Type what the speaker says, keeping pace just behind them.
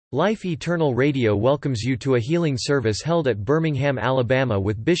Life Eternal Radio welcomes you to a healing service held at Birmingham, Alabama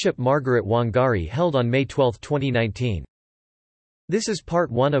with Bishop Margaret Wangari held on May 12, 2019. This is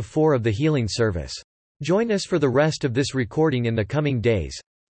part 1 of 4 of the healing service. Join us for the rest of this recording in the coming days.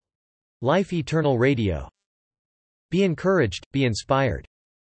 Life Eternal Radio. Be encouraged, be inspired.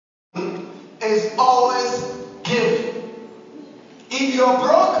 Is always give. If you're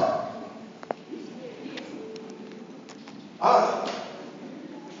broke,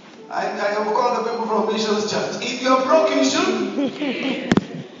 I have called the people from Missions Church. If you're broke, you should.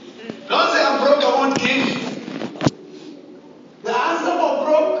 Don't say I'm broke, I won't give. The answer for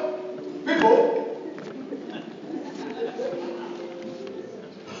broke people.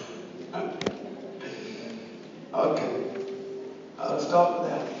 Okay. I'll stop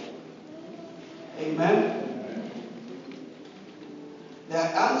there. Amen. The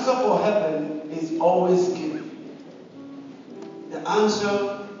answer for heaven is always give. The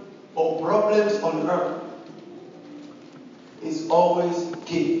answer for problems on earth is always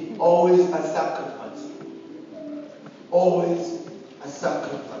give, always a sacrifice. Always a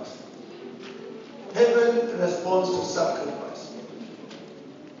sacrifice. Heaven responds to sacrifice.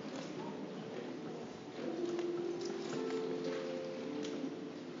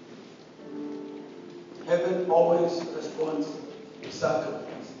 Heaven always responds to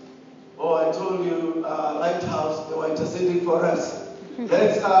sacrifice. Oh, I told you, Lighthouse, they were interceding for us.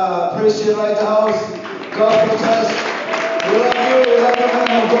 Let's appreciate Lighthouse. God bless us. We love you. We love you,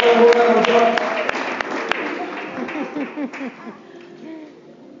 man of God, woman of God.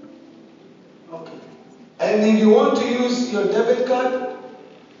 Okay. And if you want to use your debit card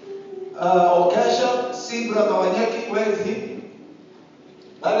or cash app, see Brother Wanyeki. Where is he?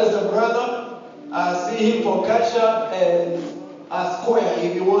 That is the brother. See him for cash app and Square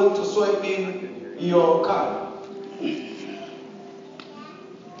if you want to swipe in your card.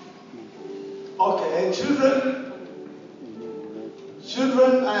 Okay, and children,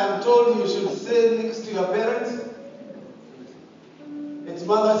 I am told you should stay next to your parents. It's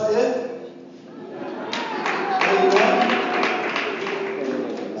Mother's Day. Amen.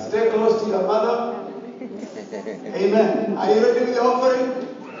 Stay close to your mother. Amen. Are you ready with the offering?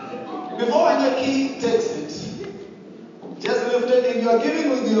 Before Anyaki takes it, just lift it. If you are giving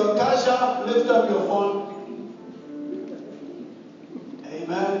with your cash app, lift up your phone.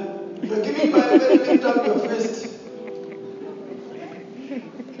 Amen. If you are giving by faith, lift up your fist.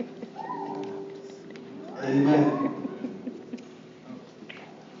 Amen.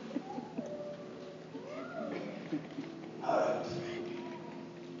 All right.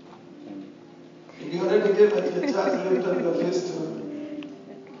 If you already gave it your chance, lift up your fist too.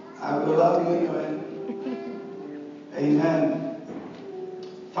 I will love you anyway. Amen.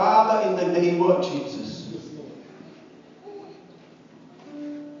 Father, in the name of Jesus,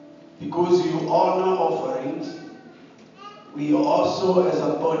 because you honor offerings, we also as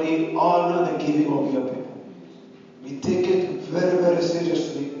a body honor the giving of your people. We take it very, very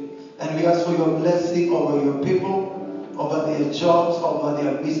seriously, and we ask for your blessing over your people, over their jobs, over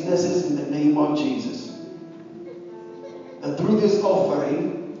their businesses, in the name of Jesus. That through this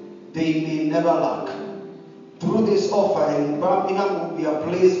offering, they may never lack. Through this offering, Birmingham will be a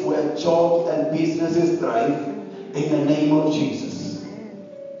place where jobs and businesses thrive in the name of Jesus.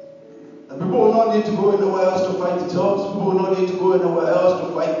 The people will not need to go anywhere else to find jobs. People will not need to go anywhere else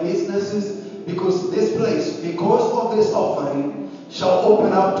to find businesses, because this place, because of this offering, shall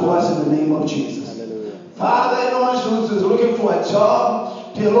open up to us in the name of Jesus. Hallelujah. Father, anyone who is looking for a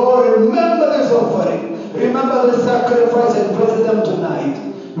job, dear Lord, remember this offering. Remember the sacrifice and bless them tonight.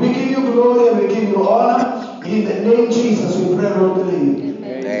 We give you glory and we give you honor. In the name of Jesus, we pray and believe.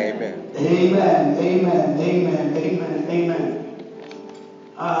 Amen. Amen. Amen. Amen. Amen. Amen.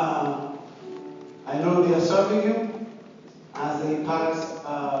 I know they are serving you as they pass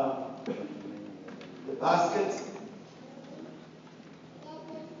the baskets.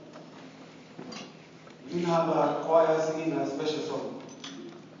 We have a choir singing a special song.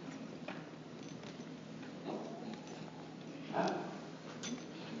 Huh?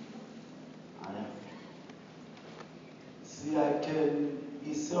 See, I can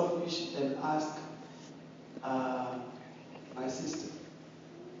be selfish and ask my sister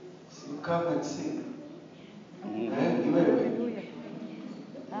to come and sing. Hallelujah.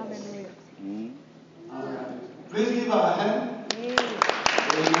 Hallelujah. All right. Please give her a hand.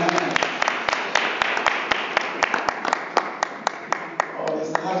 Amen. Oh,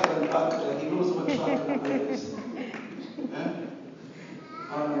 there's a husband back there. He knows what trouble is.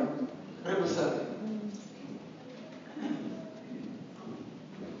 All right. Represent.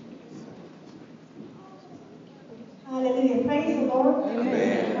 Hallelujah. Praise the Lord.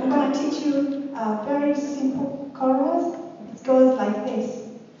 Amen. very simple chorus. It goes like this.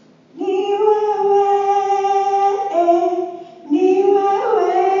 Ni wewe, ni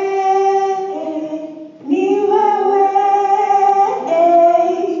wewe, ni wewe,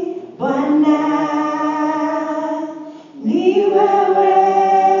 Bwana. Ni wewe,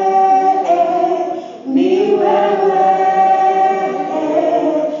 ni wewe,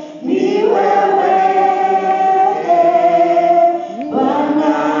 ni wewe,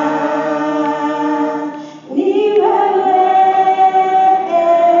 Bwana. Ni wewe,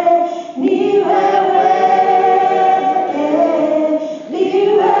 ni wewe, ni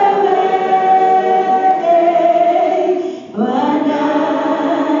wewe, Bwana.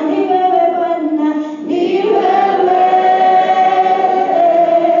 Ni wewe Bwana, ni wewe,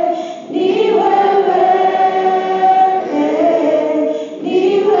 ni wewe, ni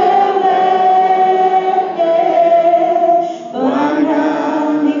wewe, Bwana.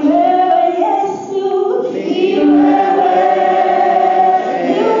 Ni wewe Yesu, ni wewe,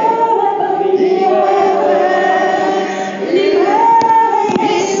 ni wewe Baba, ni wewe, ni wewe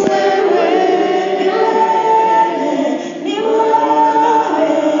Yesu, ni wewe, ni wewe,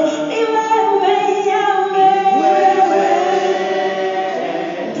 ni wewe Yahweh, ni wewe,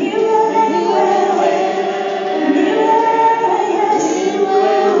 ni wewe, ni wewe Yesu, ni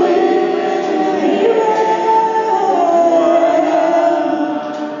wewe, ni wewe.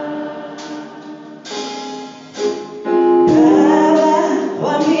 Baba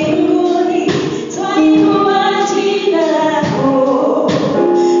wa mbinguni, twainua jina lako.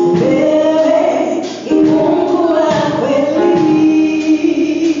 Wewe ni Mungu wa kweli.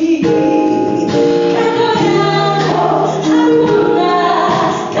 Kando yako hakuna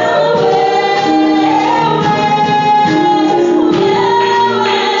kama wewe.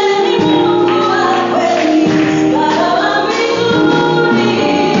 Wewe ni Mungu wa kweli. Baba wa mbinguni,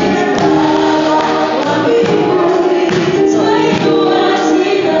 twainua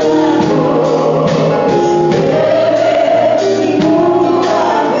jina lako. Wewe ni Mungu wa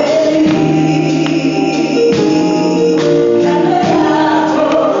kweli. Kando yako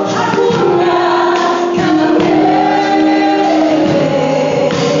hakuna kama wewe.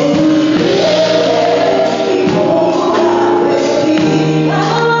 Ni Mungu wa kweli.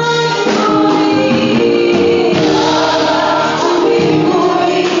 Baba wa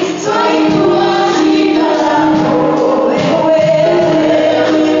mbinguni, twainua jina lako. Wewe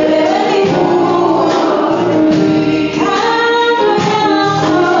ni Mungu. Kando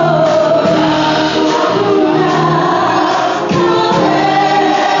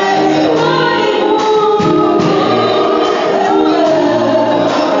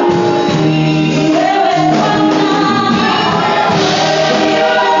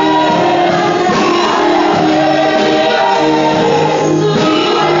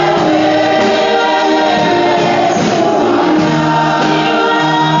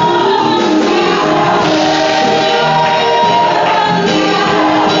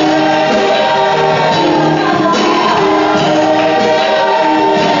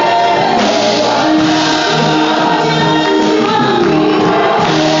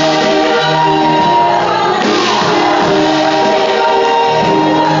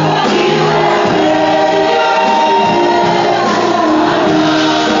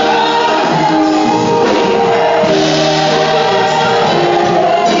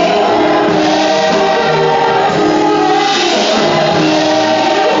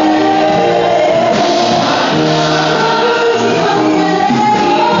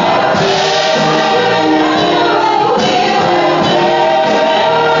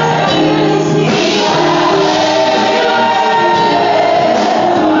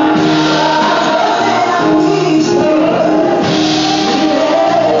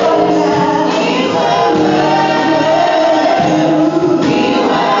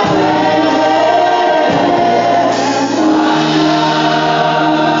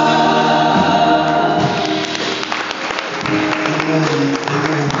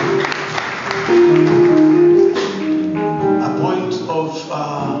A point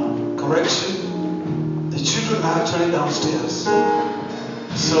of correction. The children are actually downstairs.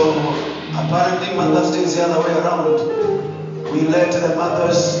 So apparently Mother's Day is the other way around. We let the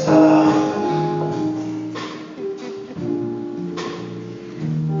mothers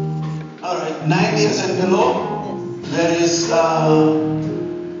all right, 9 years and below. There is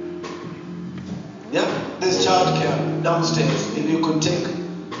there's childcare downstairs. If you could take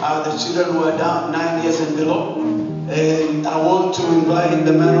the children who are down 9 years and below. And I want to invite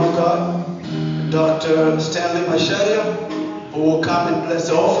the man of God, Dr. Stanley Masharia, who will come and bless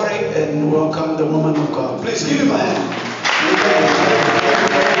the offering and welcome the woman of God. Please give him a hand.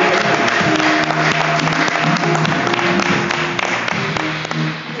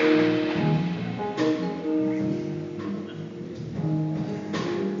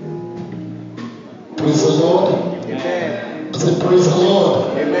 the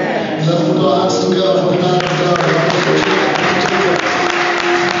Lord. Amen. Let's put our hands together for the man of God.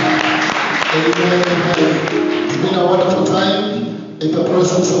 Amen. Amen. It's been a wonderful time in the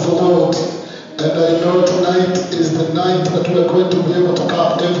presence of the Lord. And I know tonight is the night that we are going to be able to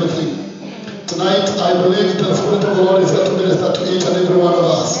cap everything. Tonight, I believe the Spirit of the Lord is going to minister to each and every one of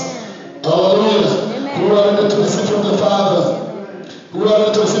us. Hallelujah. Who are ready to receive from the Father? Who are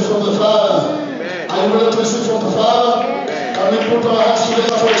ready to receive from the Father? Are you ready to receive from the Father? Can we put our hands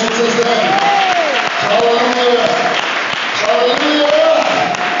together for Jesus' name? Hallelujah. Hallelujah.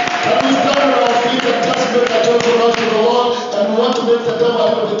 Can we stand on our feet and just make a joyful noise to the Lord? And we want to make the devil a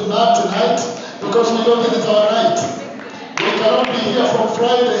little bit mad tonight because we know this is our night. We cannot be here from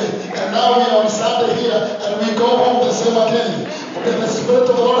Friday and now we are on Sunday here and we go home the same again. Because the Spirit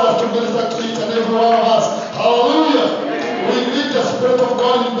of the Lord has to minister to each and every one of us. Hallelujah. We need the Spirit of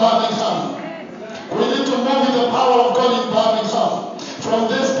God in Birmingham. We need to move with the power of God in Birmingham.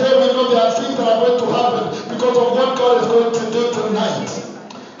 From this day we know there are things that are going to happen because of what God is going to do tonight.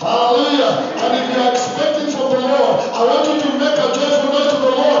 Hallelujah. And if you are expecting from the Lord, I want you to make a joyful noise to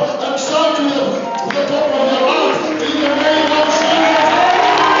the Lord and shout to Him with the top of your mouth in the name of Jesus.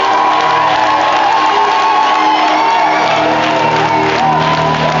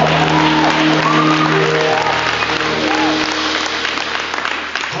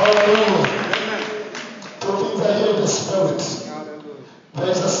 Hallelujah. Two things I hear in the Spirit. There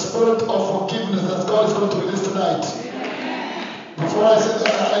is a spirit of forgiveness that God is going to release tonight. Before I say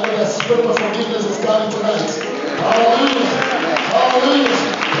that, I know the spirit of forgiveness is coming tonight. Hallelujah. Hallelujah.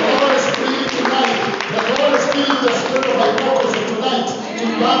 The Lord is speaking tonight. The Lord is giving the spirit of hypocrisy tonight in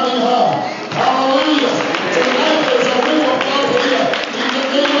Birmingham. Hallelujah. Tonight there is a move of God here in the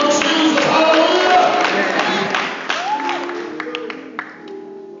name of Jesus. Hallelujah.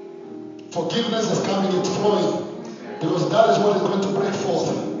 Forgiveness is coming, it's flowing. Because that is what is going to break forth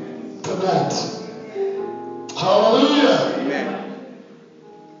tonight. Hallelujah. Amen.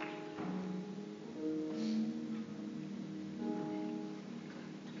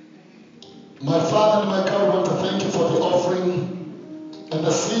 My Father and my God, I want to thank you for the offering and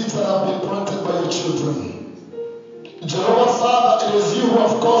the seeds that have been planted by your children. Jehovah Father, it is you who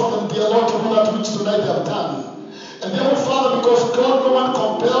have caused them, dear Lord, to do that which tonight they have done. And dear Father, because God, no one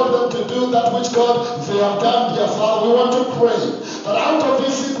compelled them to do that which God they have done, dear Father, we want to pray that out of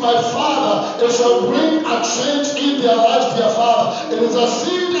this seed, my Father, it shall bring a change in their lives, dear Father. It is a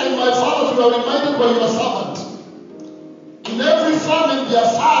seed, and my Father, you are reminded by your servant. In every family, dear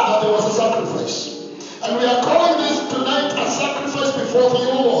Father, there was a sacrifice. And we are calling this tonight a sacrifice before the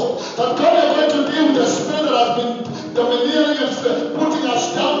Lord. That God, you are going to deal with the spirit that has been domineering and putting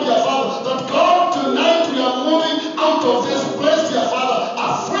us down, dear Father. That God, tonight we are moving out of this place, dear Father. A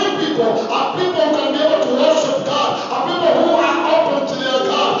free people, a people who can be able to worship God, a people who are open to their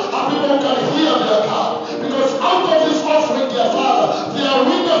God, a people who can hear their God. Because out of this offering, dear Father, there are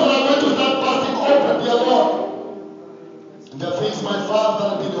windows that are going to start passing open, dear Lord. The things, my Father, that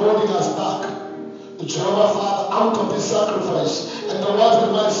have been holding us back. Jehovah Father, out of this sacrifice. And the words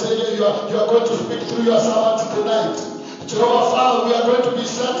that my Savior, you are going to speak through your servants tonight. Jehovah Father, we are going to be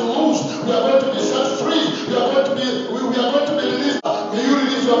set loose. We are going to be set free. We are going to be released. May you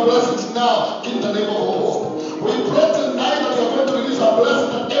release your blessings now in the name of the Lord. We pray tonight that you are going to release a blessing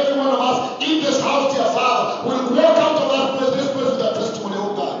that every one of us in this house, dear Father, will walk out of that place, this place with a testimony,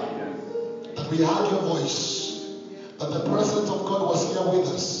 oh God. That we heard your voice. That the presence of God was here with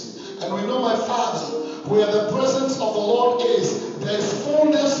us. And we know, my Father, where the presence of the Lord is, there is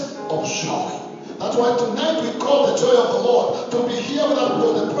fullness of joy. That's why tonight we call the joy of the Lord to be here with us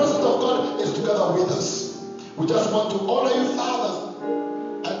because the presence of God is together with us. We just want to honor you, Father,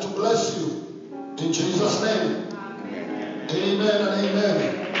 and to bless you. In Jesus' name. Amen, amen and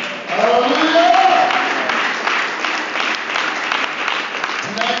amen. Hallelujah!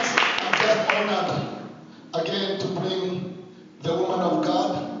 Tonight, I'm just honored again to bring the woman of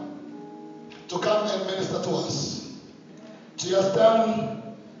God to come and minister to us. She has done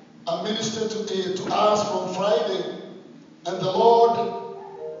a ministry to us from Friday, and the Lord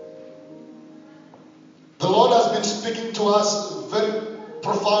has been speaking to us very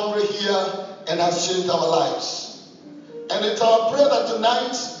profoundly here and has changed our lives. And it's our prayer that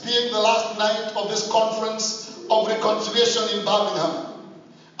tonight, being the last night of this conference of reconciliation in Birmingham,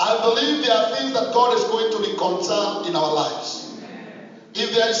 I believe there are things that God is going to reconcile in our lives.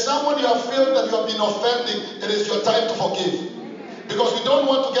 If there is someone you have felt that you have been offending, it is your time to forgive. Because we don't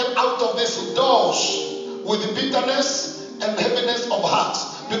want to get out of this doors with bitterness and heaviness of heart.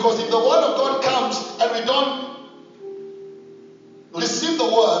 Because if the word of God comes and we don't receive the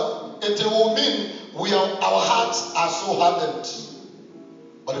word, it will mean our hearts are so hardened.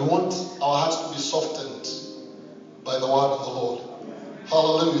 But we want our hearts to be softened by the word of the Lord.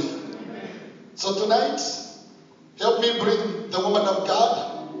 Hallelujah. So tonight, help me bring the woman of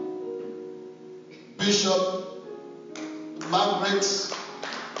God, Bishop Margaret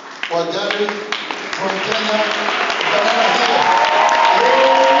Wangari from Kenya, Banana here.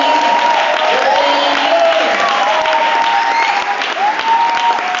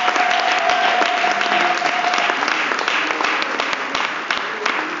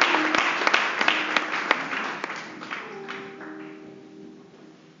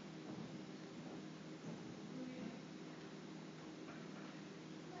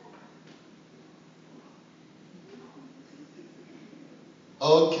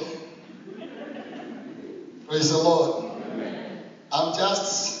 Okay. Praise the Lord. I'm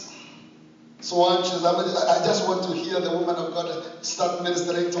just so anxious. I just want to hear the woman of God start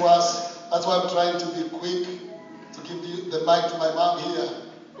ministering to us. That's why I'm trying to be quick to give the mic to my mom here.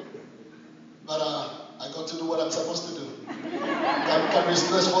 But I got to do what I'm supposed to do. Can we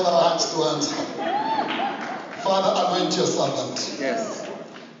stretch forth our hands to answer? Father, anoint your servant. Yes.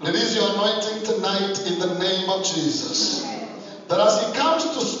 Release your anointing tonight in the name of Jesus. That as he comes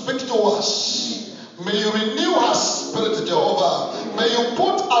to speak to us, may you renew her spirit, Jehovah. May you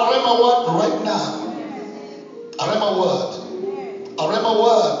put a rhema word right now. A rhema word. A rhema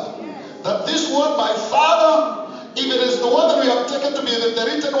word. That this word, my Father, if it is the word that we have taken to be the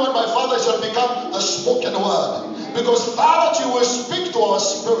written word, my Father, shall become a spoken word. Because, Father, you will speak to our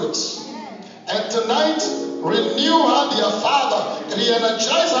spirits. And tonight, renew her, dear Father.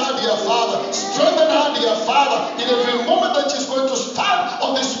 Re-energize her, dear Father. Strengthen her, dear Father. In every moment that she's going to stand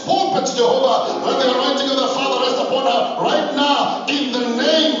on this pulpit, Jehovah, let the anointing of the Father rest upon her right now in the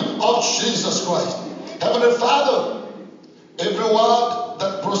name of Jesus Christ. Heavenly Father, every word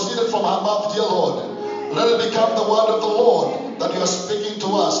that proceeded from her mouth, dear Lord, let it become the word of the Lord that you are speaking to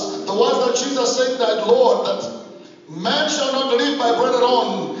us. The words that Jesus said that, Lord, that man shall not live by bread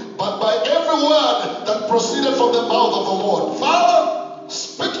alone, but by every word that proceeded from the mouth of the Lord. Father,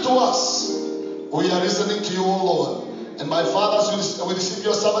 speak to us. We are listening to you, O Lord. And my Father, as we receive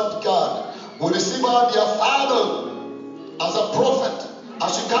your servant God, we receive her, dear Father, as a prophet.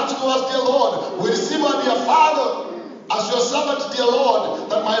 As she comes to us, dear Lord, we receive her, dear Father, as your servant, dear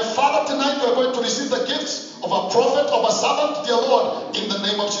Lord, that my Father, tonight we are going to receive the gifts of a prophet, of a servant, dear Lord, in the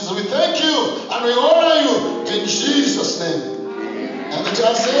name of Jesus. We thank you and we honor you in Jesus' name. And the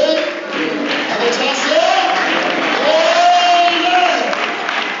church say, and the church say, Amen.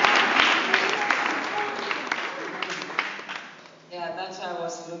 Yeah, that's why I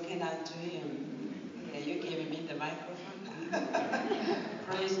was looking at him. Yeah, you gave me the microphone.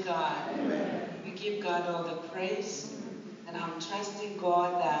 Praise God. We give God all the praise. And I'm trusting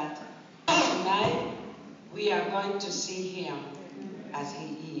God that tonight we are going to see him as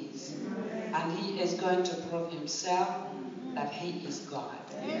he is. And he is going to prove himself that he is God.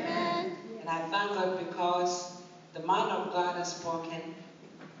 Amen. And I thank God because the man of God has spoken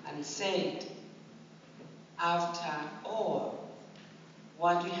and said, after all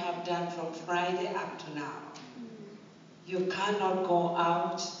what you have done from Friday up to now, you cannot go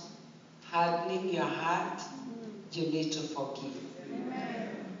out hardening your heart. You need to forgive. Amen.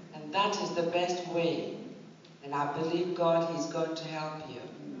 And that is the best way. And I believe God is going to help you.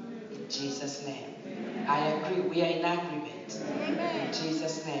 In Jesus' name. Amen. I agree. We are in agreement. Amen. In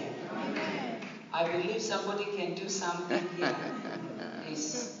Jesus' name. Amen. I believe somebody can do something here.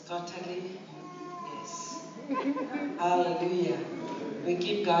 It's totally, yes. Hallelujah. We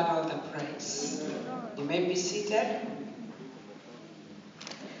give God all the praise. You may be seated.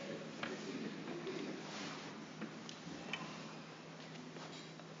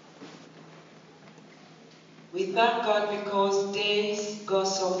 We thank God because days go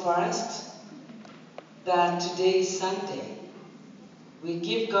so fast that today is Sunday. We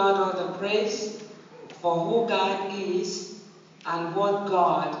give God all the praise for who God is and what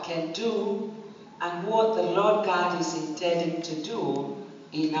God can do and what the Lord God is intending to do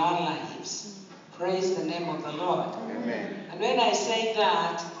in our lives. Praise the name of the Lord. Amen. And when I say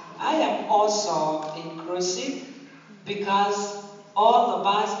that, I am also inclusive because all of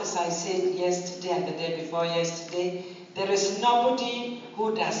us, as I said yesterday and the day before yesterday, there is nobody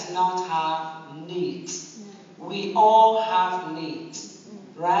who does not have needs. We all have needs,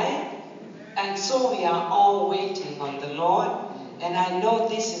 right? And so we are all waiting on the Lord. And I know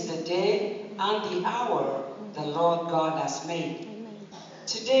this is the day and the hour the Lord God has made.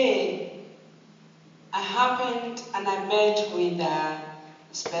 Today, I happened and I met with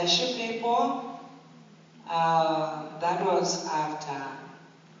special people. That was after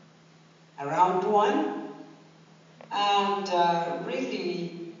around 1. And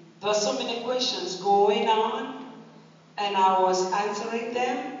really, There were so many questions going on, and I was answering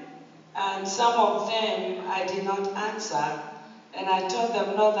them, and some of them I did not answer, and I told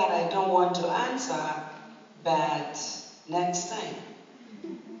them, not that I don't want to answer, but next time.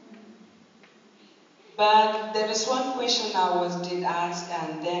 But there is one question I did ask,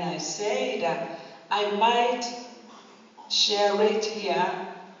 and then I said I might share it here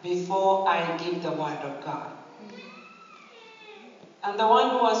before I give the word of God. And the one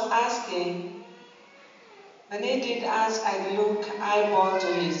who was asking, when he did ask, I look eyeball to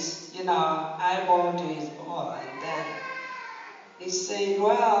his ball, and then he said,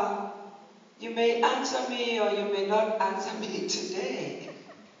 well, you may answer me or you may not answer me today.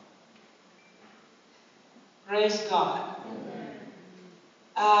 Praise God.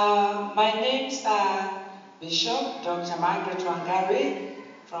 My names are Bishop Dr. Margaret Wangari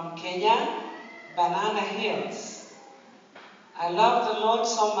from Kenya, Banana Hills. I love the Lord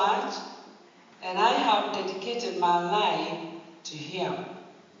so much, and I have dedicated my life to Him.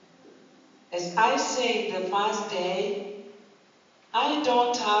 As I said the first day, I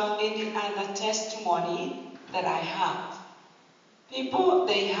don't have any other testimony that I have. People,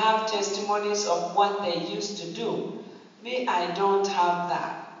 they have testimonies of what they used to do. Me, I don't have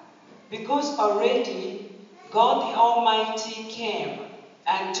that. Because already, God the Almighty came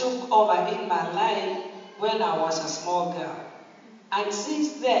and took over in my life when I was a small girl. And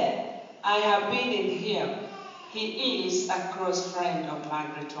since then, I have been in Him. He is a close friend of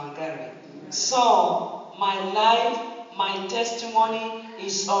Margaret Wangari. So, my life, my testimony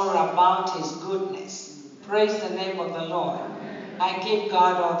is all about His goodness. Praise the name of the Lord. I give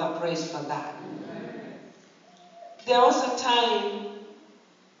God all the praise for that. There was a time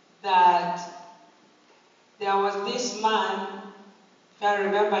that there was this man, if I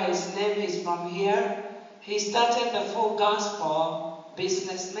remember his name, he's from here. He started the Full Gospel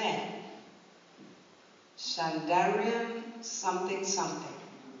Businessman. Shandarian something.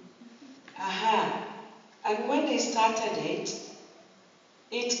 And when he started it,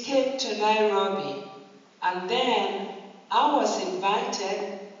 it came to Nairobi. And then I was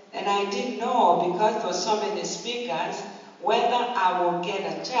invited, and I didn't know, because there were so many speakers, whether I would get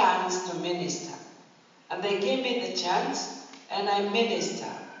a chance to minister. And they gave me the chance, and I ministered.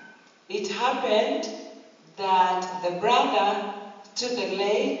 It happened that the brother to the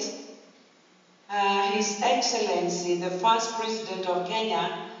late, His Excellency, the first president of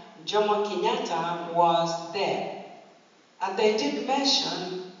Kenya, Jomo Kenyatta, was there. And they did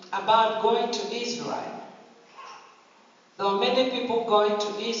mention about going to Israel. There were many people going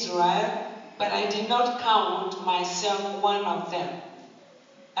to Israel, but I did not count myself one of them.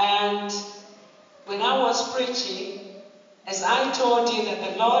 And when I was preaching, as I told you that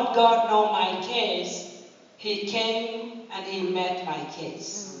the Lord God know my case, He came and He met my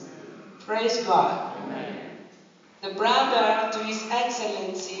case. Praise God. Amen. The brother to His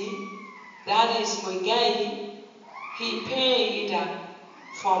Excellency, that is Muigai, he paid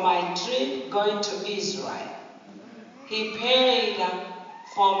for my trip going to Israel. He paid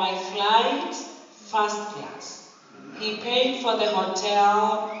for my flight, first class. He paid for the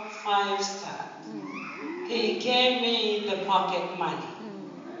hotel, 5-star. He gave me the pocket money.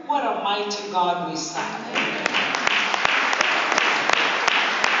 What a mighty God we serve.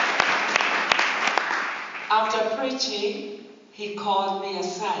 After preaching, he called me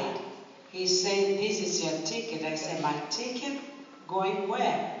aside. He said, this is your ticket. I said, my ticket? Going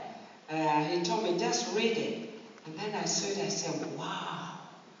where? He told me, just read it. And then I saw it, I said, wow,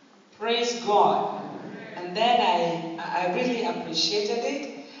 praise God. And then I really appreciated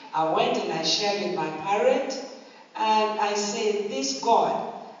it. I went and I shared with my parents, and I said, this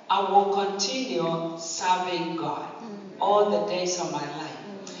God, I will continue serving God all the days of my life.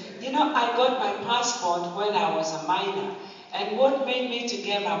 You know, I got my passport when I was a minor, and what made me to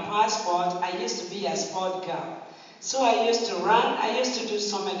get my passport, I used to be a sport girl. So I used to run, I used to do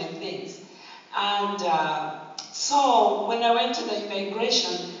so many things. And so when I went to the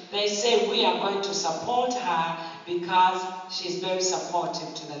immigration, they said we are going to support her because she's very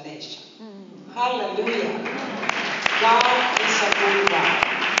supportive to the nation. Hallelujah. God is a good God.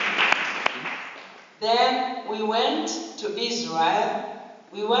 Then we went to Israel.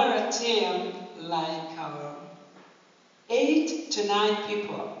 We were a team like 8 to 9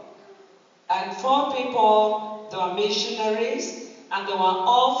 people. And 4 people, they were missionaries, and they were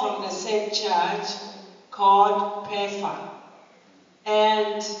all from the same church called PEFA.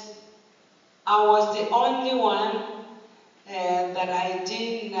 And I was the only one that I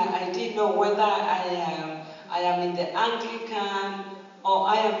didn't know whether I am in the Anglican or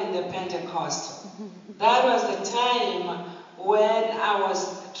I am in the Pentecostal. That was the time when I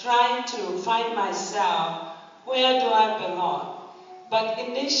was trying to find myself, where do I belong? But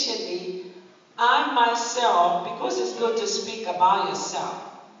initially, I myself, because it's good to speak about yourself,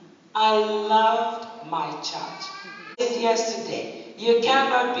 I loved my church. I said yesterday, you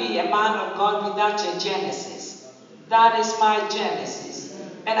cannot be a man of God without your Genesis. That is my Genesis.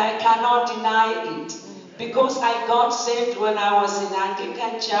 And I cannot deny it. Because I got saved when I was in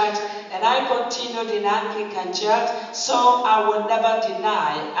Anglican church, and I continued in Anglican church, so I will never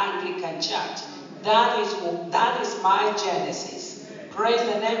deny Anglican church. That is my Genesis. Praise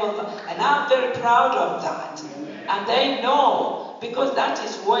the name of God. And I'm very proud of that. And they know, because that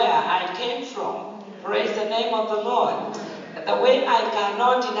is where I came from. Praise the name of the Lord. The way I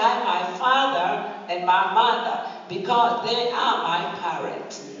cannot deny my father and my mother, because they are my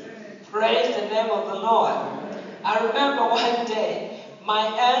parents. Praise the name of the Lord. I remember one day, my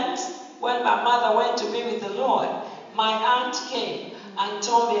aunt, when my mother went to be with the Lord, my aunt came and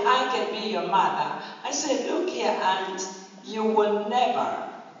told me, I can be your mother. I said, look here, aunt, you will never,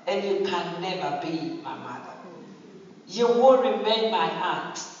 and you can never be my mother. You will remain my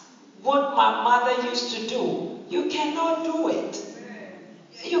aunt. What my mother used to do, you cannot do it.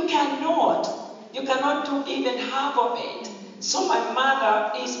 You cannot. You cannot do even half of it. So my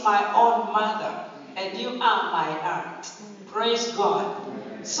mother is my own mother, and you are my aunt. Praise God.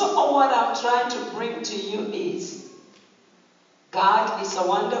 So what I'm trying to bring to you is, God is a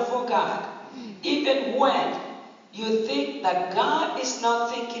wonderful God. Even when you think that God is not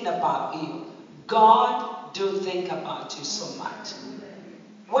thinking about you, God do think about you so much.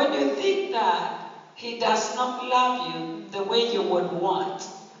 When you think that He does not love you the way you would want,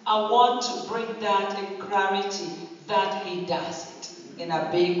 I want to bring that in clarity that He does it in a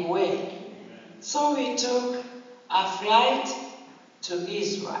big way. So we took a flight to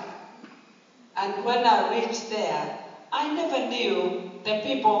Israel. And when I reached there, I never knew the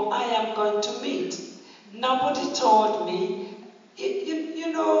people I am going to meet. Nobody told me,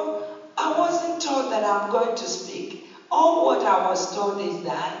 you know, I wasn't told that I'm going to speak. All what I was told is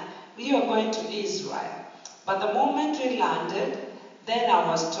that we are going to Israel. But the moment we landed, then I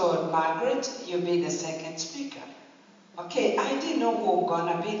was told, Margaret, you'll be the second speaker. Okay, I didn't know who was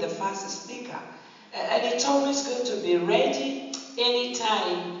going to be the first speaker. And he told me it's going to be ready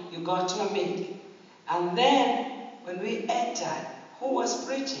anytime you got to a meeting. And then, when we entered, who was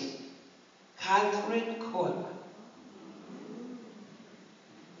preaching? Catherine Coleman.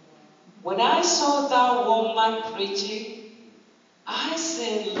 When I saw that woman preaching, I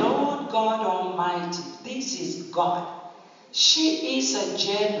said, Lord God Almighty, this is God. She is a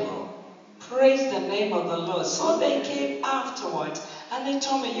general. Praise the name of the Lord. So they came afterwards and they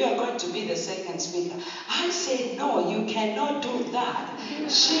told me, you are going to be the second speaker. I said, no, you cannot do that.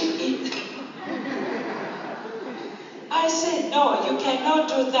 I said, no, you cannot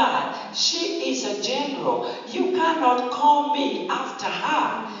do that. She is a general. You cannot call me after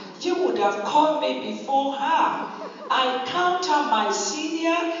her. You would have called me before her. I count her my senior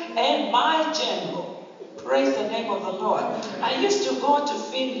and my general. Praise the name of the Lord. I used to go to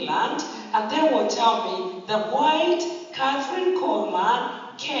Finland and they would tell me the white Catherine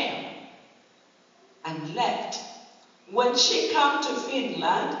Coleman came and left. When she came to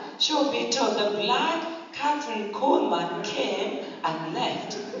Finland, she would be told the black Catherine Coleman came and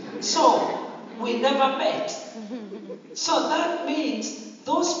left. So we never met. So that means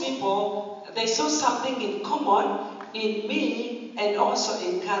those people, they saw something in common in me and also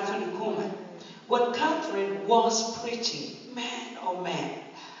in Catherine Coleman. When Catherine was preaching, man, oh man,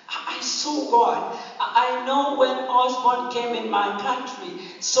 I saw God. I know when Osborne came in my country,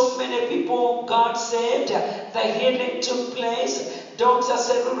 so many people got saved, the healing took place, Dr.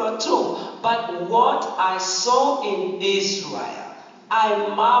 Seruro too. But what I saw in Israel, I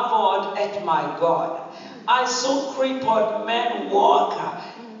marveled at my God. I saw crippled men walk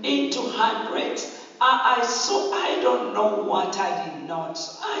into hundreds. I don't know what I did not.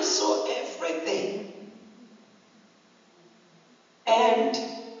 I saw everything. And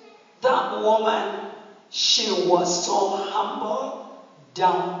that woman, she was so humble,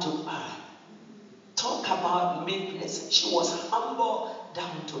 down to earth. Talk about meekness. She was humble,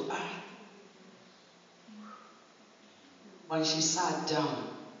 down to earth. When she sat down,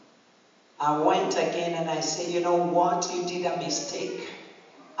 I went again and I said, you know what? You did a mistake.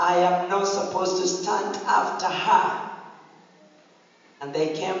 I am not supposed to stand after her. And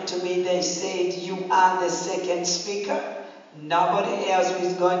they came to me, they said, you are the second speaker. Nobody else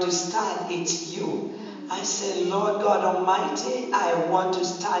is going to stand, it's you. I said, Lord God Almighty, I want to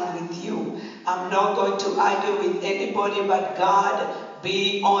stand with you. I'm not going to argue with anybody but God.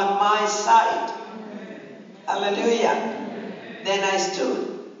 Be on my side. Hallelujah. Then I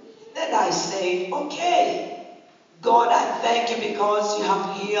stood. Then I said, okay, God, I thank you because you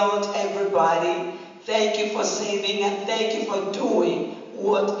have healed everybody. Thank you for saving and thank you for doing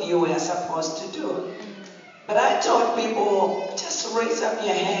what you were supposed to do. But I told people, just raise up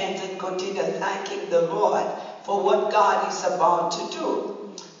your hands and continue thanking the Lord for what God is about to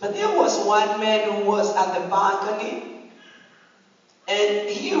do. But there was one man who was at the balcony, and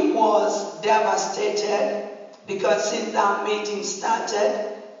he was devastated because since that meeting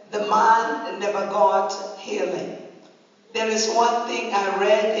started, the man never got healing. There is one thing I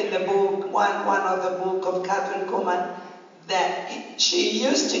read in the book, one of the book of Kathryn Kuhlman, that she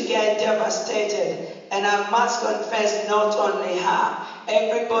used to get devastated. And I must confess, not only her,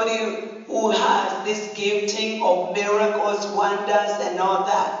 everybody who has this gifting of miracles, wonders, and all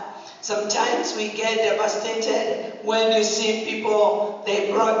that. Sometimes we get devastated when you see people,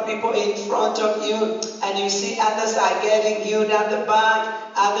 they brought people in front of you, and you see others are getting healed at the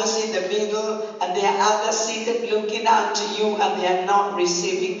back, others in the middle, and there are others seated looking out to you, and they are not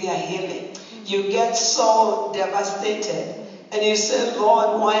receiving their healing. You get so devastated, and you say,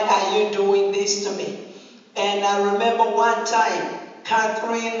 Lord, why are you doing this to me? And I remember one time,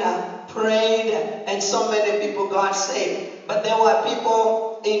 Kathryn prayed, and so many people got saved. But there were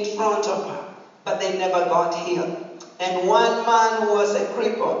people in front of her, but they never got healed. And one man who was a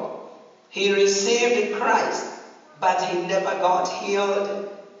cripple, he received Christ, but he never got healed,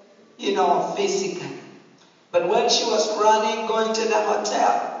 physically. But when she was running, going to the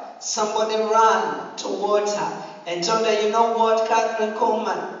hotel, somebody ran towards her and told her, you know what, Kathryn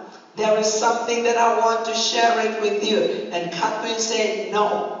Kuhlman, there is something that I want to share it with you. And Kathryn said,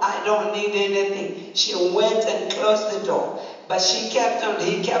 no, I don't need anything. She went and closed the door. But he kept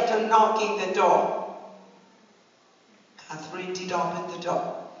on knocking the door. Kathryn did open the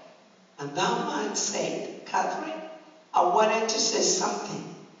door. And that man said, Kathryn, I wanted to say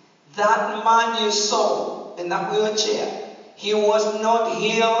something. That man you saw in the wheelchair, he was not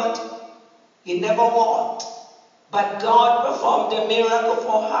healed. He never walked. But God performed a miracle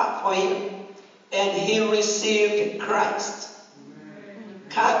for him, and he received Christ.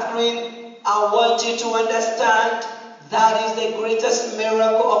 Kathryn, I want you to understand that is the greatest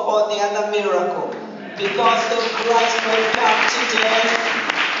miracle of all the other miracles. Because if Christ will come today,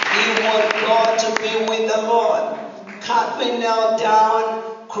 he would go to be with the Lord. Kathryn knelt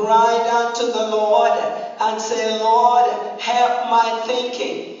down, cried unto the Lord, and said, Lord, help my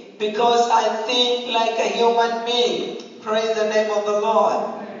thinking. Because I think like a human being. Praise the name of the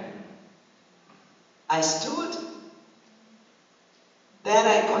Lord. I stood. Then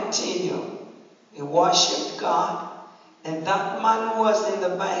I continued. We worshipped God. And that man was in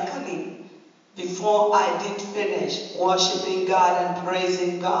the balcony. Before I did finish worshiping God and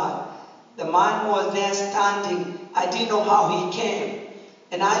praising God, the man was there standing. I didn't know how he came.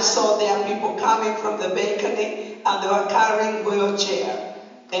 And I saw there are people coming from the balcony and they were carrying wheelchairs.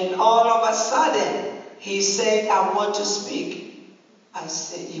 And all of a sudden, he said, I want to speak. I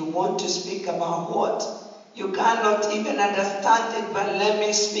said, you want to speak about what? You cannot even understand it, but let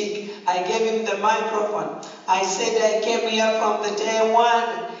me speak. I gave him the microphone. I said, I came here from the day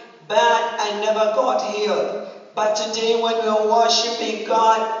one, but I never got healed. But today when we were worshiping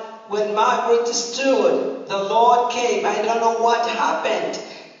God, when Margaret stood, the Lord came. I don't know what happened.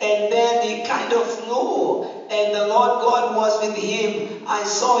 And then he kind of flew. And the Lord God was with him. I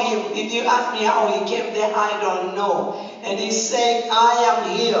saw him. If you ask me how he came there, I don't know. And he said, I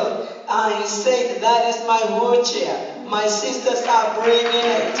am healed. He said, that is my wheelchair. My sisters are bringing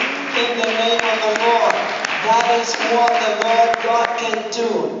it in the name of the Lord. That is what the Lord God can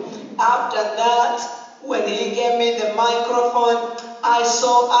do. After that, when he gave me the microphone, I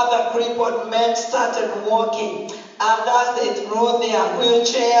saw other crippled men started walking. Others, they threw their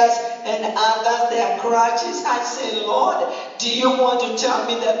wheelchairs, and others, their crutches. I said, Lord, do you want to tell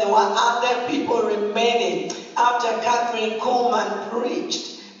me that there were other people remaining after Kathryn Kuhlman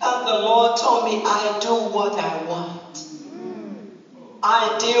preached? And the Lord told me, I do what I want.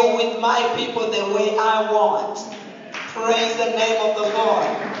 I deal with my people the way I want. Praise the name of the Lord.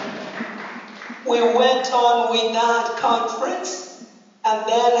 We went on with that conference, and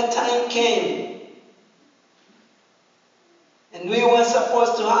then a time came. And we were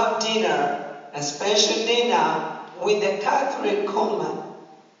supposed to have dinner, a special dinner with the Kathryn Kuhlman.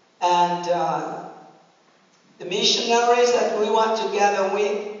 And the missionaries that we were together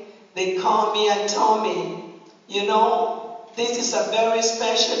with, they called me and told me, you know, this is a very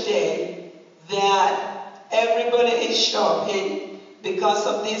special day that everybody is shopping because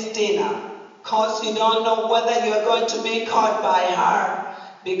of this dinner. Because you don't know whether you're going to be caught by her.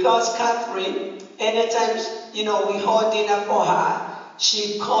 Because Kathryn anytime, we hold dinner for her,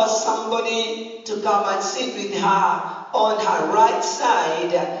 she calls somebody to come and sit with her on her right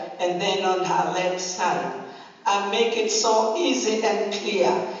side and then on her left side. I make it so easy and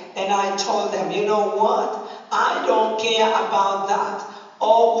clear. And I told them, you know what? I don't care about that.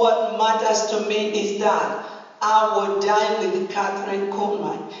 All what matters to me is that I will dine with Catherine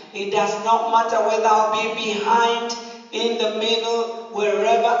Kuhlman. It does not matter whether I'll be behind, in the middle,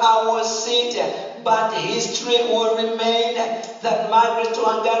 wherever I will sit. But history will remain that Margaret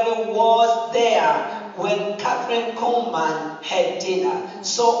Wangari was there when Catherine Kuhlman had dinner.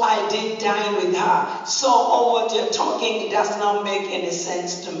 So I did dine with her. So all what you're talking does not make any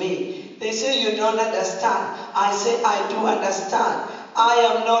sense to me. They say you don't understand. I say I do understand. I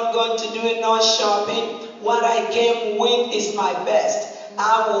am not going to do no shopping. What I came with is my best.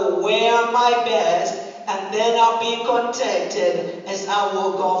 I will wear my best and then I'll be contented as I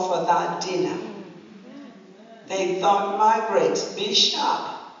will go for that dinner. They thought, Margaret, be sharp.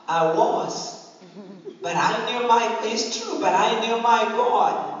 I was. But I knew it's true, but I knew my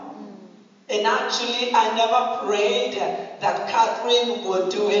God. And actually, I never prayed that Catherine would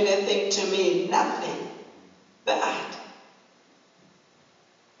do anything to me. Nothing bad.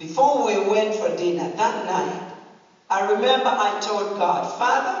 Before we went for dinner that night, I remember I told God,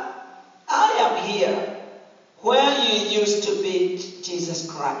 Father, I am here where you used to be,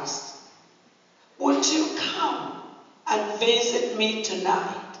 Jesus Christ. Would you come and visit me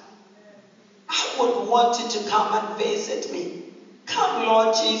tonight? I would want you to come and visit me. Come,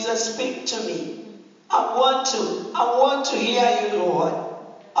 Lord Jesus, speak to me. I want to hear you, Lord.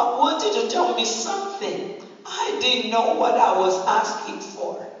 I want you to tell me something. I didn't know what I was asking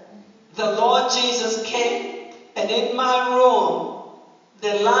for. The Lord Jesus came, and in my room,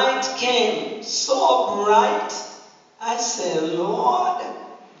 the light came so bright. I said, Lord,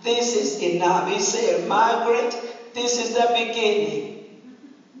 this is enough. He said, Margaret, this is the beginning.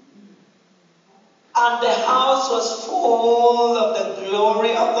 And the house was full of the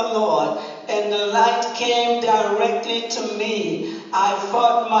glory of the Lord, and the light came directly to me. I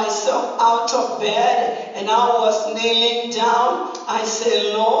found myself out of bed, and I was kneeling down. I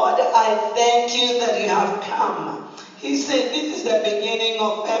said, Lord, I thank you that you have come. He said, this is the beginning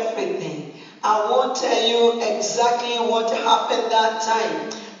of everything. I won't tell you exactly what happened that time,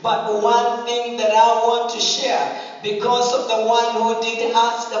 but one thing that I want to share, because of the one who did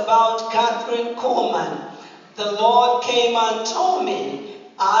ask about Catherine Kuhlman, the Lord came and told me,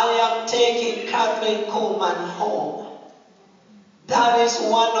 I am taking Catherine Kuhlman home. That is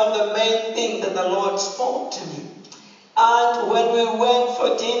one of the main things that the Lord spoke to me. And when we went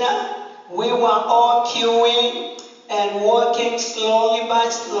for dinner, we were all queuing and walking slowly by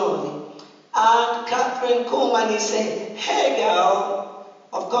slowly. And Catherine Kuhlman, he said, hey girl.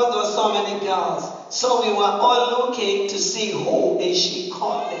 Of course there were so many girls. So we were all looking to see who is she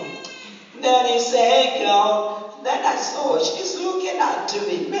calling. Then he said, hey girl. Then I saw she's looking at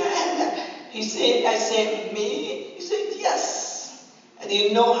me. Man. He said, I said, me? He said, yes. And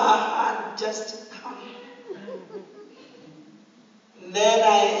you know her hand just come. Then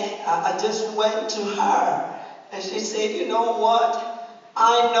I just went to her. And she said, you know what?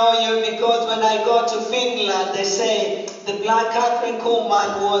 I know you because when I go to Finland, they say the black Catherine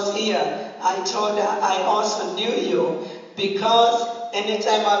Kuhlman was here. I told her I also knew you because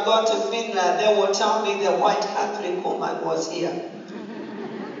anytime I go to Finland, they will tell me the white Catherine Kuhlman was here.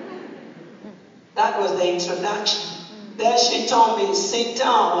 That was the introduction. Then she told me, sit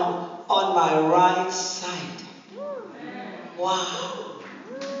down on my right side. Wow.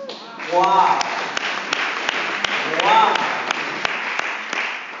 Wow. Wow.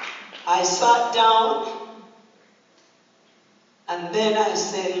 I sat down and then I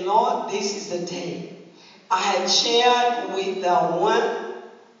said, Lord, this is the day. I had shared with the one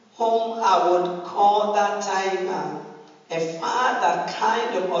whom I would call that time a father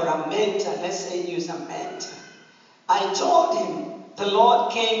kind of or a mentor. Let's say use a mentor. I told him, the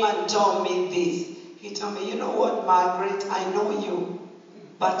Lord came and told me this. He told me, you know what, Margaret, I know you,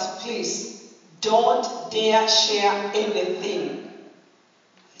 but please don't dare share anything.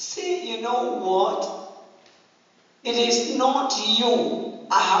 See, you know what? It is not you.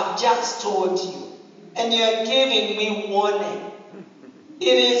 I have just told you. And you are giving me warning.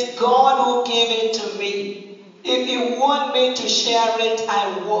 It is God who gave it to me. If you want me to share it, I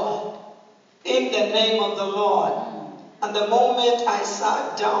will. In the name of the Lord. And the moment I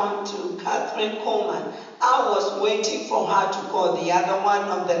sat down to Catherine Kuhlman, I was waiting for her to call the other one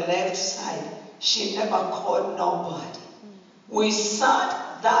on the left side. She never called nobody. We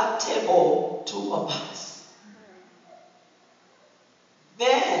sat that table, two of us.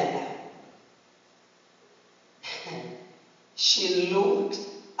 Then looked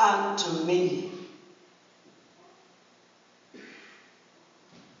unto me.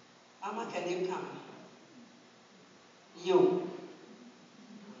 Mama, can you come? You.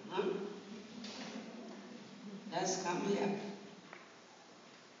 Let's come here.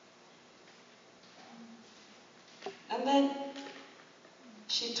 And then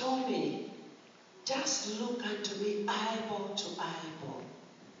she told me, just look unto me eyeball to eyeball.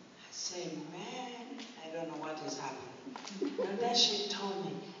 I said, man, I don't know what is happening. And then she told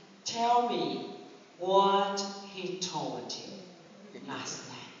me, tell me what he told you last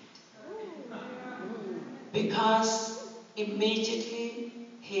night. Because immediately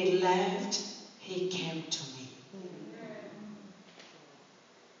he left, he came to me.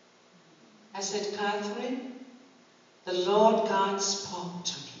 I said, Catherine, the Lord God spoke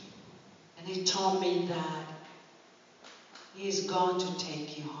to me. And he told me that he is going to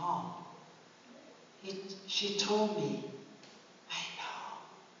take you home. She told me, I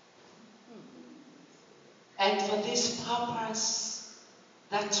know. And for this purpose,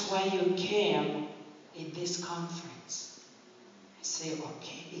 that's why you came in this conference. I say,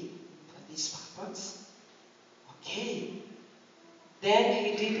 okay, for this purpose. Okay. Then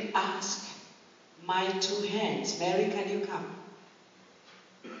he did ask my two hands. Mary, can you come?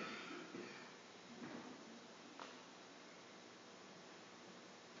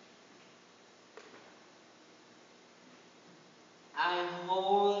 I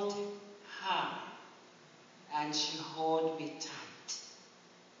hold her and she held me tight.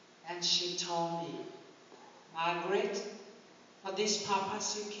 And she told me, Margaret, for this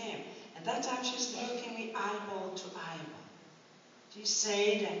purpose you came. And that time she's looking me eyeball to eyeball. She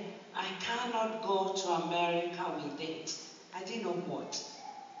said, I cannot go to America with it. I didn't know what.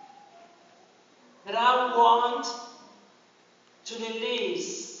 But I want to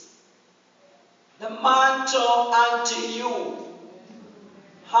release the mantle unto you.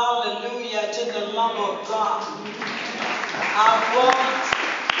 Hallelujah to the Lamb of God. I want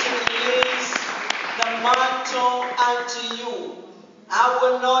to release the mantle unto you. I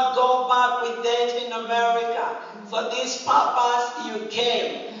will not go back with it in America. For this purpose you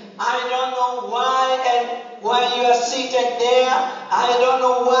came. I don't know why and why you are seated there. I don't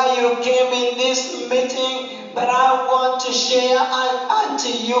know why you came in this meeting, but I want to share unto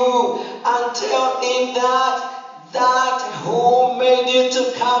you and tell him that who made you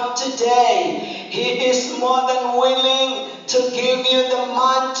to come today, he is more than willing to give you the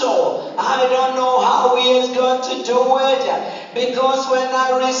mantle. I don't know how he is going to do it, because when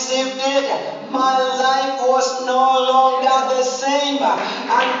I received it, my life was no longer the same.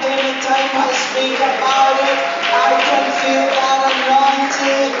 And anytime I speak about it, I can feel that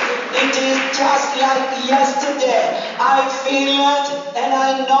anointing. It is just like yesterday. I feel it and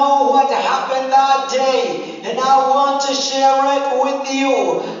I know what happened that day. And I want to share it with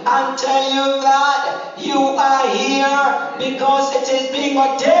you and tell you that you are here because it is being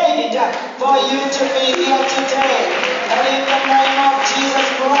ordained for you to be here today. And in the name of Jesus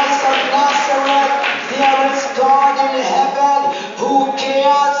Christ of Nazareth, there is God in heaven who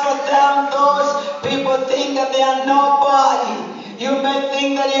cares for them. Those people think that they are nobody. You may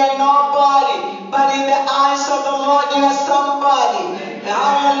think that you are nobody, but in the eyes of the Lord you are somebody.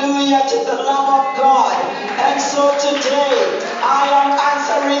 Hallelujah to the Lamb of God. And so today, I am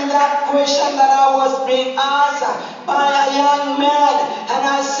answering that question that I was being asked by a young man. And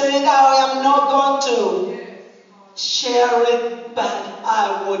I said I am not going to share it, but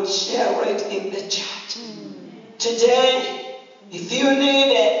I would share it in the church. Today, if you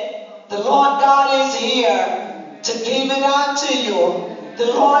need it, the Lord God is here to give it unto you. The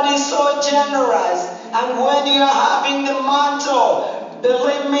Lord is so generous. And when you are having the mantle,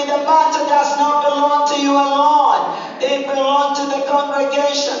 believe me, the mantle does not belong to you alone. It belongs to the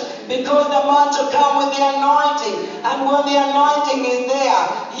congregation, because the mantle comes with the anointing. And when the anointing is there,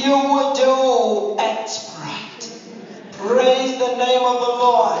 you will do exploit. Praise the name of the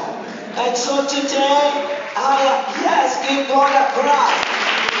Lord. And so today, give God a cry.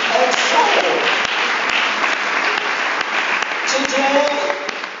 And so, today,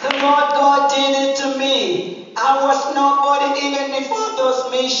 the Lord God did it to me. I was nobody even before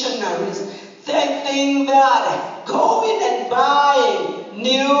those missionaries. They think that going and buying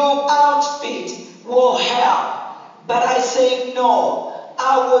new outfit will help. But I say no.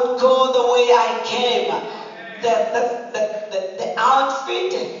 I would go the way I came. The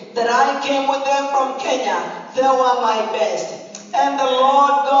outfit that I came with them from Kenya, they were my best. And the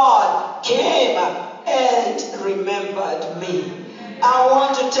Lord God came and remembered me. I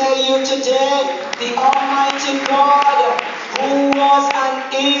want to tell you today, the Almighty God who was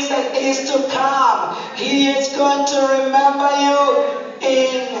and is to come. He is going to remember you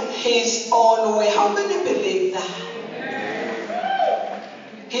in his own way. How many believe that?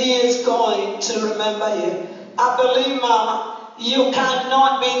 He is going to remember you. I believe, Mama, you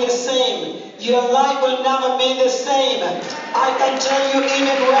cannot be the same. Your life will never be the same. I can tell you,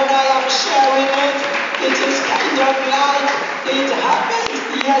 even when I am sharing it, it is kind of like it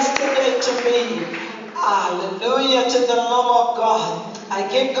happened yesterday to me. Hallelujah to the Lamb of God. I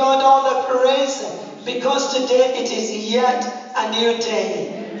give God all the praise because today it is yet a new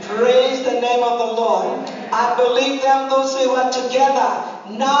day. Praise the name of the Lord. I believe them, those who are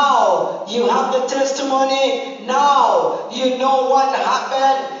together. Now you have the testimony. Now you know what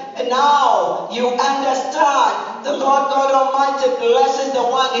happened. And now you understand the Lord God Almighty blesses the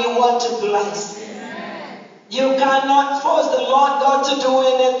one He wants to bless. You cannot force the Lord God to do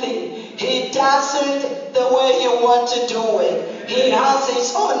anything. He does it the way you want to do it. He has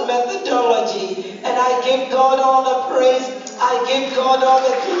His own methodology. And I give God all the praise. I give God all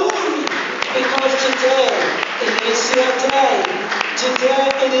the glory. Because today it is your day. Today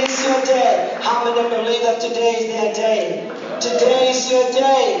it is your day. How many believe that today is their day? Today is your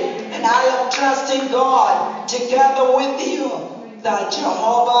day. And I am trusting God together with you that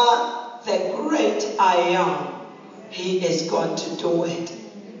Jehovah, the great I am, He is going to do it.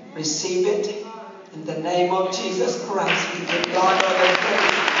 Receive it in the name of Jesus Christ. We give God all the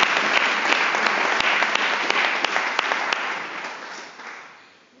praise.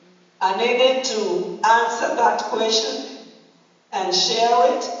 I needed to answer that question and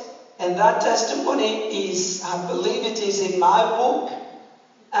share it. And that testimony is, I believe it is in my book.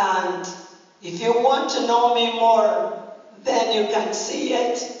 And if you want to know me more, then you can see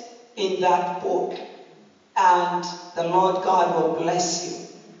it in that book. And the Lord God will bless you.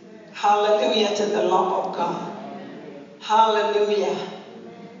 Hallelujah to the Lamb of God. Hallelujah.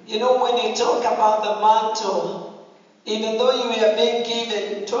 You know, when you talk about the mantle, even though you were being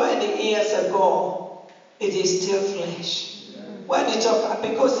given 20 years ago, it is still flesh. When you talk,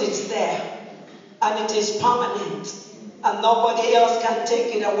 because it's there and it is permanent and nobody else can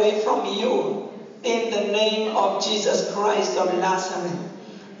take it away from you in the name of Jesus Christ of Nazareth.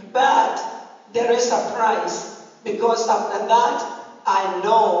 But there is a price, because after that I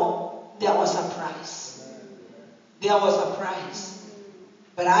know there was a price. There was a price.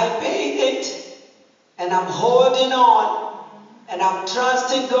 But I paid it and I'm holding on and I'm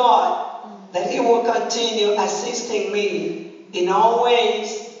trusting God that He will continue assisting me in all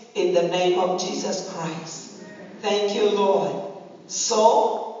ways, in the name of Jesus Christ. Thank you, Lord.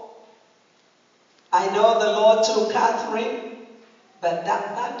 So, I know the Lord took Catherine, but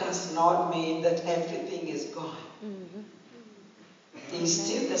that does not mean that everything is gone. He's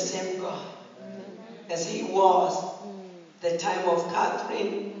still the same God as He was the time of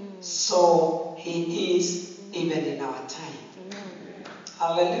Catherine, so He is even in our time.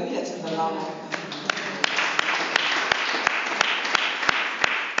 Hallelujah to the Lamb of God.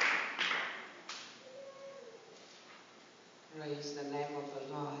 Praise the name of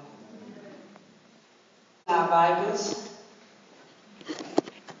the Lord. Our Bibles,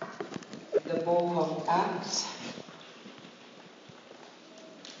 the book of Acts.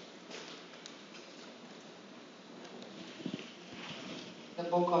 The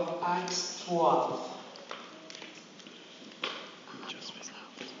book of Acts 12.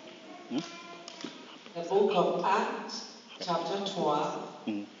 The book of Acts, chapter 12.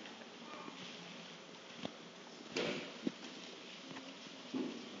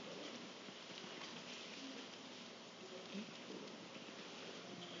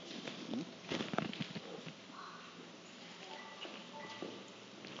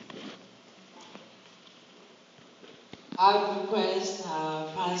 I request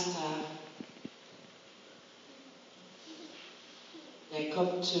Pastor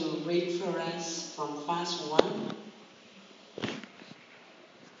Jacob to read for us from verse 1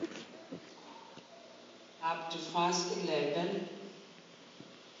 up to verse 11.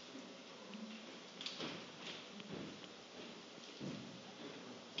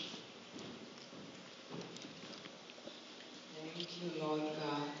 Thank you, Lord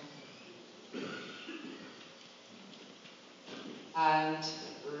God. And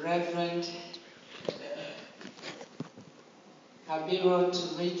Reverend Kabiro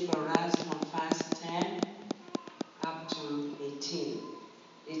to read for us from verse 10 up to 18.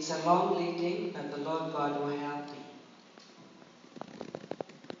 It's a long reading, but the Lord God will help me.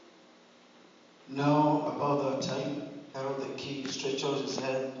 Now, about that time, Herod the king stretched out his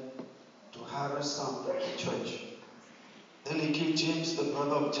hand to harass some of the church. Then he killed James, the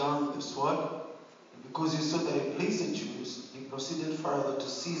brother of John, with the sword. And Because he saw that it pleased the Jews, he proceeded further to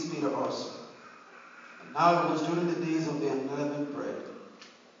seize Peter also. And now it was during the days of the unleavened bread.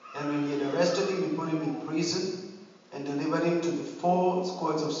 And when he had arrested him, he put him in prison and delivered him to the 4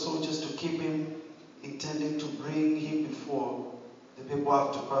 squads of soldiers to keep him, intending to bring him before the people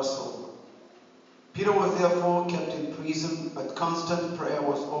after Passover. Peter was therefore kept in prison, but constant prayer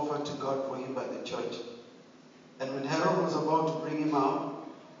was offered to God for him by the church. And when Herod was about to bring him out,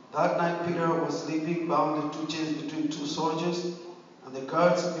 that night Peter was sleeping, bound in 2 chains between 2 soldiers, and the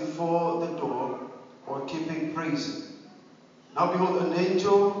guards before the door were keeping prison. Now behold, an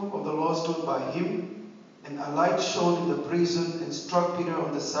angel of the Lord stood by him, and a light shone in the prison, and struck Peter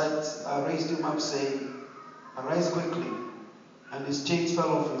on the sides, raised him up, saying, Arise quickly. And his chains fell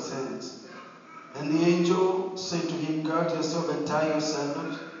off his hands. And the angel said to him, Gird yourself and tie your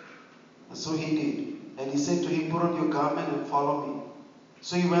sandals. And so he did. And he said to him, Put on your garment and follow me.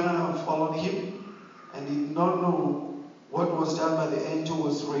 So he went on and followed him, and he did not know what was done by the angel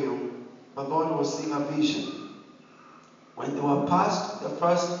was real, but thought he was seeing a vision. When they were past the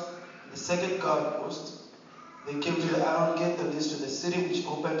first and the second guard post, they came to the iron gate that leads to the city, which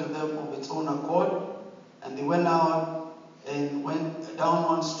opened to them of its own accord. And they went out and went down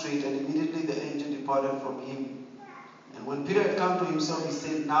one street, and immediately the angel departed from him. And when Peter had come to himself, he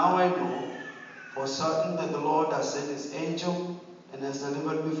said, Now I know for certain that the Lord has sent his angel and has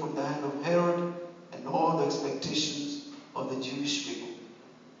delivered me from the hand of Herod and all the expectations of the Jewish people.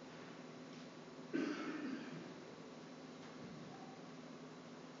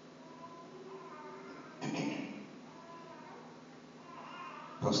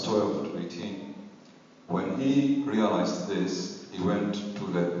 Verse 12 to 18. When he realized this, he went to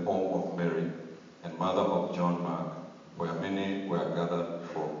the home of Mary and mother of John Mark, where many were gathered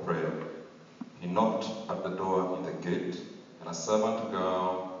for prayer. He knocked at the door in the gate, and a servant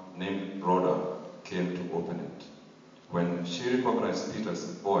girl named Rhoda came to open it. When she recognized Peter's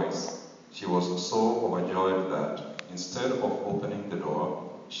voice, she was so overjoyed that instead of opening the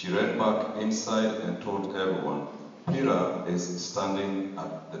door, she ran back inside and told everyone, Peter is standing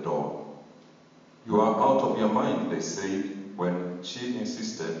at the door. You are out of your mind, they said. When she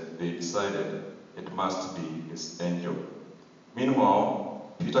insisted, they decided it must be his angel.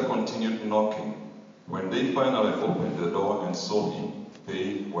 Meanwhile, Peter continued knocking. When they finally opened the door and saw him,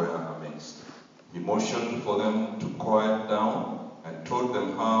 they were amazed. He motioned for them to quiet down and told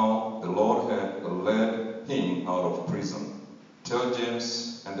them how the Lord had led him out of prison. Tell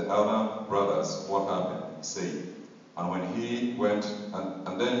James and the other brothers what happened, he said. And when he went,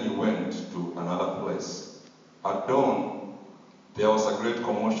 and then he went to another place. At dawn, there was a great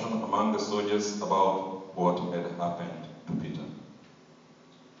commotion among the soldiers about what had happened to Peter.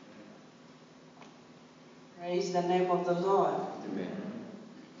 Praise the name of the Lord. Amen.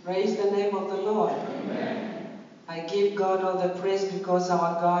 Praise the name of the Lord. Amen. I give God all the praise because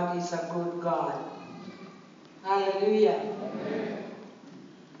our God is a good God. Hallelujah. Amen.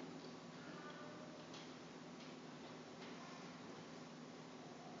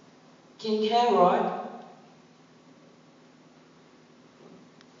 King Herod,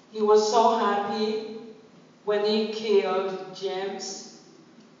 he was so happy when he killed James,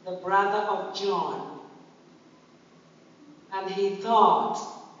 the brother of John. And he thought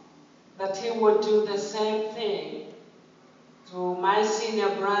that he would do the same thing to my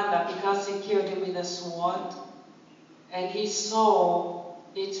senior brother because he killed him with a sword. And he saw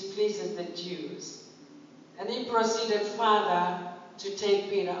it pleases the Jews. And he proceeded further to take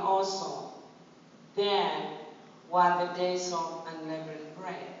Peter also. Then were the days of unleavened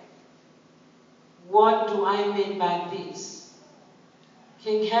bread. What do I mean by this?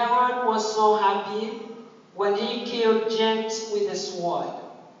 King Herod was so happy when he killed James with a sword.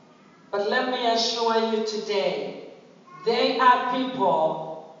 But let me assure you today, they are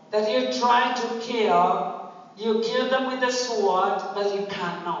people that you try to kill. You kill them with a sword, but you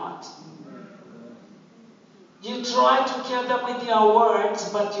cannot. You try to kill them with your words,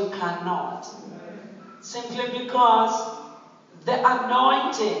 but you cannot. Simply because the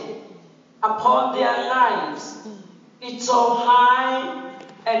anointing upon their lives, it's so high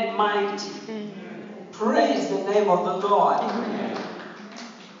and mighty. Praise the name of the Lord.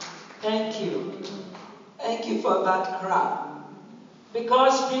 Thank you. Thank you for that crowd.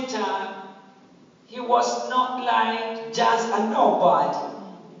 Because Peter, he was not like just a nobody.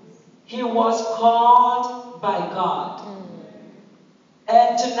 He was called by God.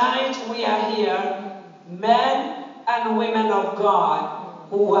 And tonight we are here, men and women of God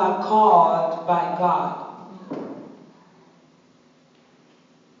who are called by God.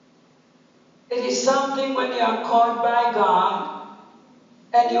 It is something when you are called by God,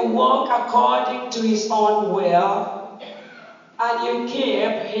 and you walk according to his own will, and you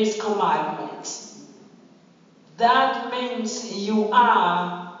keep his commandments. That means you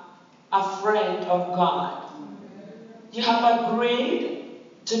are a friend of God. You have agreed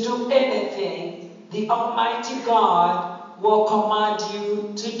to do anything the Almighty God will command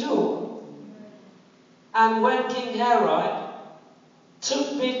you to do. And when King Herod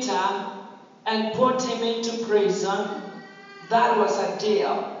took Peter and put him into prison, that was a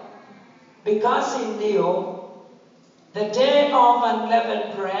deal. Because he knew the day of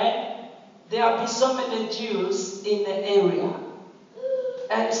unleavened bread, there will be so many Jews in the area.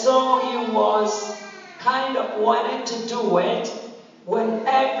 And so he was kind of wanting to do it when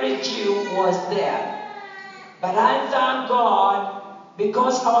every Jew was there. But I thank God,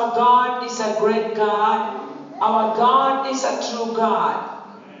 because our God is a great God. Our God is a true God.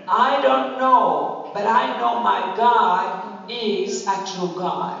 I don't know, but I know my God is a true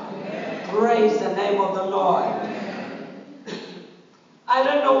God. Praise the name of the Lord. I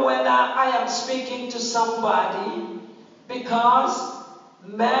don't know whether I am speaking to somebody, because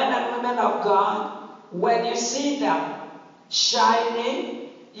men and women of God, when you see them shining,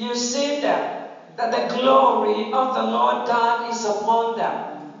 you see them that the glory of the Lord God is upon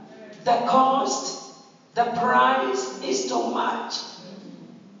them. The cost, the price is too much.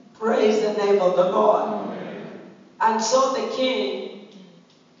 Praise the name of the Lord. And so the king,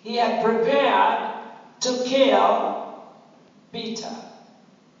 he had prepared to kill Peter.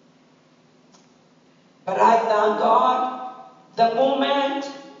 But I thank God, the moment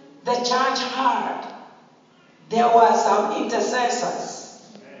the church heard, there were some intercessors.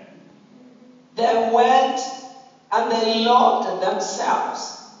 They went and they locked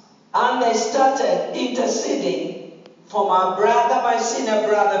themselves and they started interceding for my brother, my senior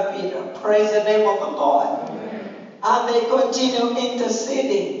brother Peter. Praise the name of the Lord. And they continue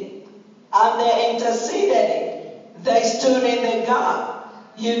interceding. And they interceded. They stood in the gap.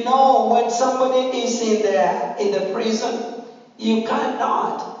 You know, when somebody is in the prison, you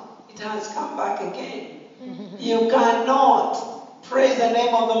cannot. It has come back again. You cannot praise the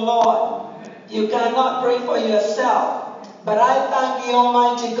name of the Lord. You cannot pray for yourself. But I thank the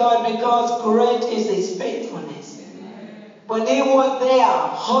Almighty God, because great is his faithfulness. When he was there,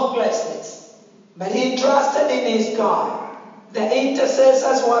 hopelessness, but he trusted in his God. The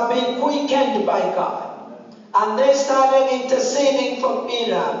intercessors were being quickened by God. And they started interceding for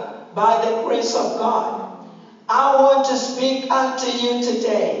Peter by the grace of God. I want to speak unto you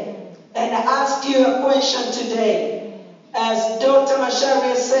today and ask you a question today. As Dr.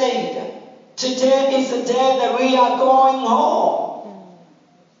 Macharia said, today is the day that we are going home.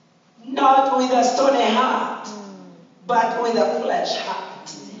 Not with a stony heart, but with a flesh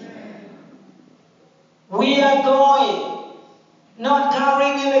heart. We are going, not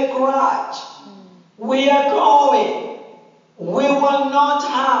carrying a grudge. We are going. We will not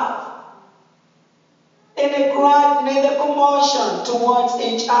have any grudge, neither commotion towards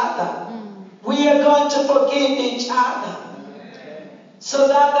each other. We are going to forgive each other, so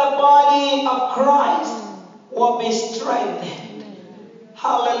that the body of Christ will be strengthened.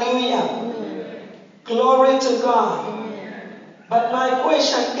 Hallelujah. Glory to God. But my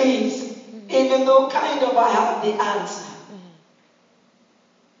question is, even though kind of I have the answer,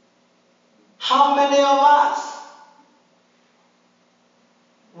 how many of us,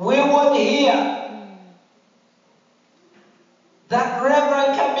 we would hear that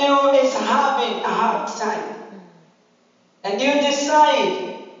Reverend Camille is having a hard time, and you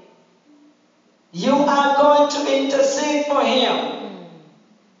decide you are going to intercede for him,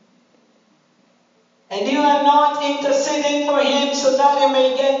 and you are not interceding for him so that you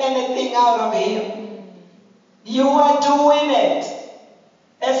may get anything out of him. You are doing it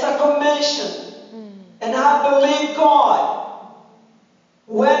as a commission. And I believe God,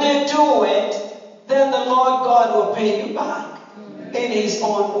 when you do it, then the Lord God will pay you back in his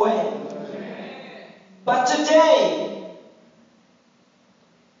own way. But today,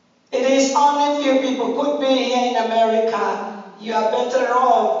 it is only few people. Could be here in America. You are better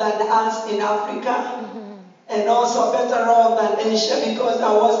off than us in Africa, and also better off than Asia, because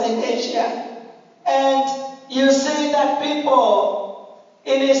I was in Asia. And you see that people,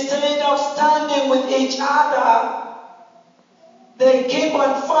 in a state of standing with each other, they keep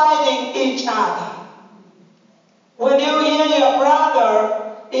on fighting each other. When you hear your brother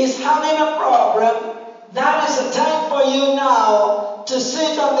is having a problem, that is a time for you now to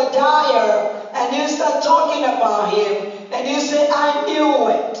sit on the dial and you start talking about him, and you say, I knew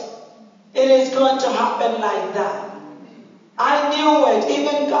it. It is going to happen like that. I knew it.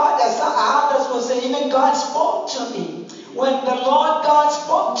 Even God, as others will say, even God spoke to me. When the Lord God spoke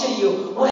you.